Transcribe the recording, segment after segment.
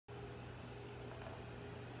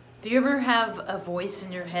Do you ever have a voice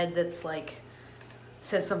in your head that's like,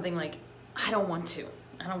 says something like, I don't want to,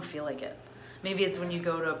 I don't feel like it? Maybe it's when you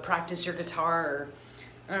go to practice your guitar, or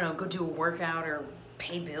I don't know, go do a workout or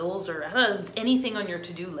pay bills, or I don't know, anything on your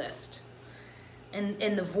to-do list.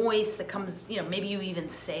 And the voice that comes, you know, maybe you even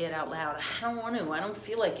say it out loud, I don't want to, I don't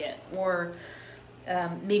feel like it. Or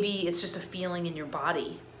maybe it's just a feeling in your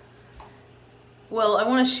body. Well, I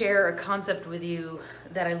want to share a concept with you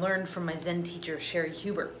that I learned from my Zen teacher, Sherry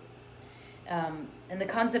Huber. And the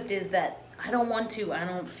concept is that I don't want to, I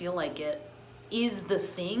don't feel like it, is the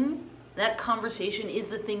thing, that conversation is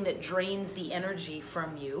the thing that drains the energy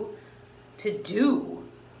from you to do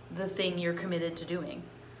the thing you're committed to doing.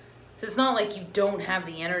 So it's not like you don't have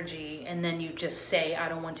the energy and then you just say, I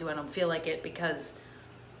don't want to, I don't feel like it, because,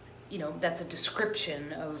 you know, that's a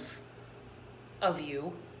description of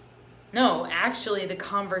you. No, actually the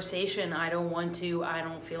conversation, I don't want to, I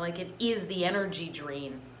don't feel like it, is the energy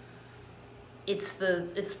drain. It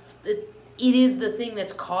is the thing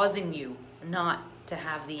that's causing you not to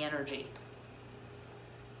have the energy.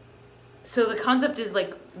 So the concept is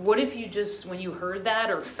like, what if you just, when you heard that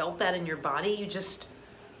or felt that in your body, you just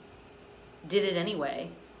did it anyway?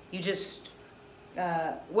 You just,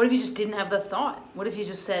 what if you just didn't have the thought? What if you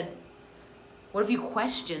just said, what if you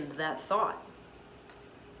questioned that thought?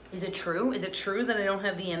 Is it true? Is it true that I don't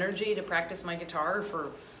have the energy to practice my guitar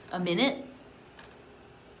for a minute?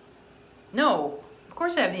 No, of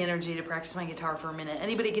course I have the energy to practice my guitar for a minute.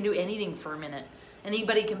 Anybody can do anything for a minute.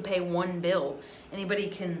 Anybody can pay one bill. Anybody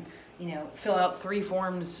can, you know, fill out 3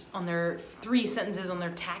 sentences on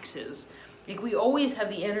their taxes. Like, we always have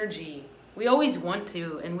the energy. We always want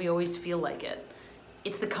to, and we always feel like it.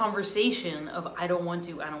 It's the conversation of I don't want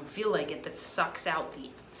to, I don't feel like it, that sucks out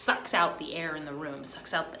the air in the room,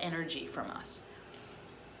 sucks out the energy from us.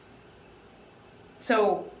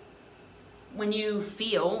 So when you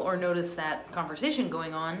feel or notice that conversation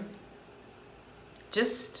going on,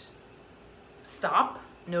 just stop,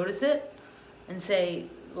 notice it, and say,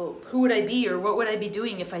 well, who would I be, or what would I be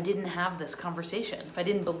doing if I didn't have this conversation, if I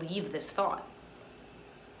didn't believe this thought?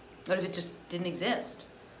 What if it just didn't exist?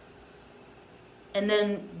 And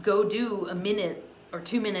then go do a minute or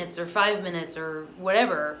 2 minutes or 5 minutes or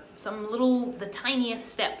whatever, the tiniest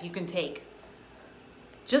step you can take,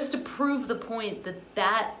 just to prove the point that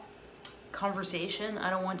that conversation, I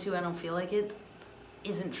don't want to, I don't feel like it,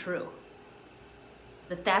 isn't true.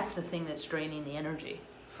 That's the thing that's draining the energy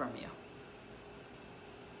from you.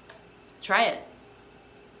 Try it.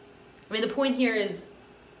 I mean, the point here is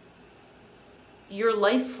your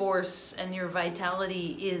life force and your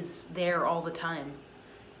vitality is there all the time.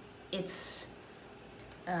 It's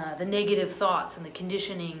the negative thoughts and the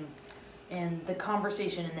conditioning and the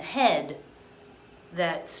conversation in the head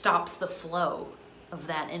that stops the flow of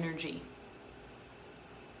that energy.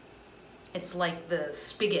 It's like the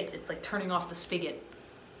spigot. It's like turning off the spigot.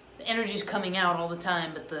 The energy's coming out all the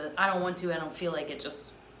time, but the I don't want to, I don't feel like it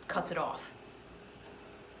just cuts it off.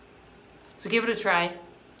 So give it a try.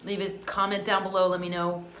 Leave a comment down below. Let me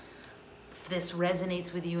know if this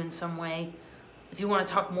resonates with you in some way. If you want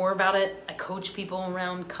to talk more about it, I coach people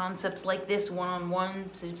around concepts like this one-on-one,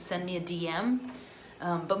 so send me a DM.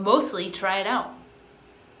 But mostly, try it out.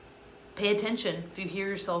 Pay attention if you hear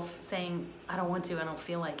yourself saying, I don't want to, I don't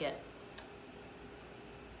feel like it.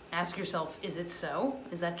 Ask yourself, is it so?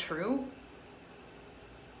 Is that true?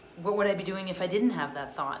 What would I be doing if I didn't have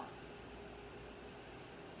that thought?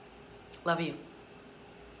 Love you.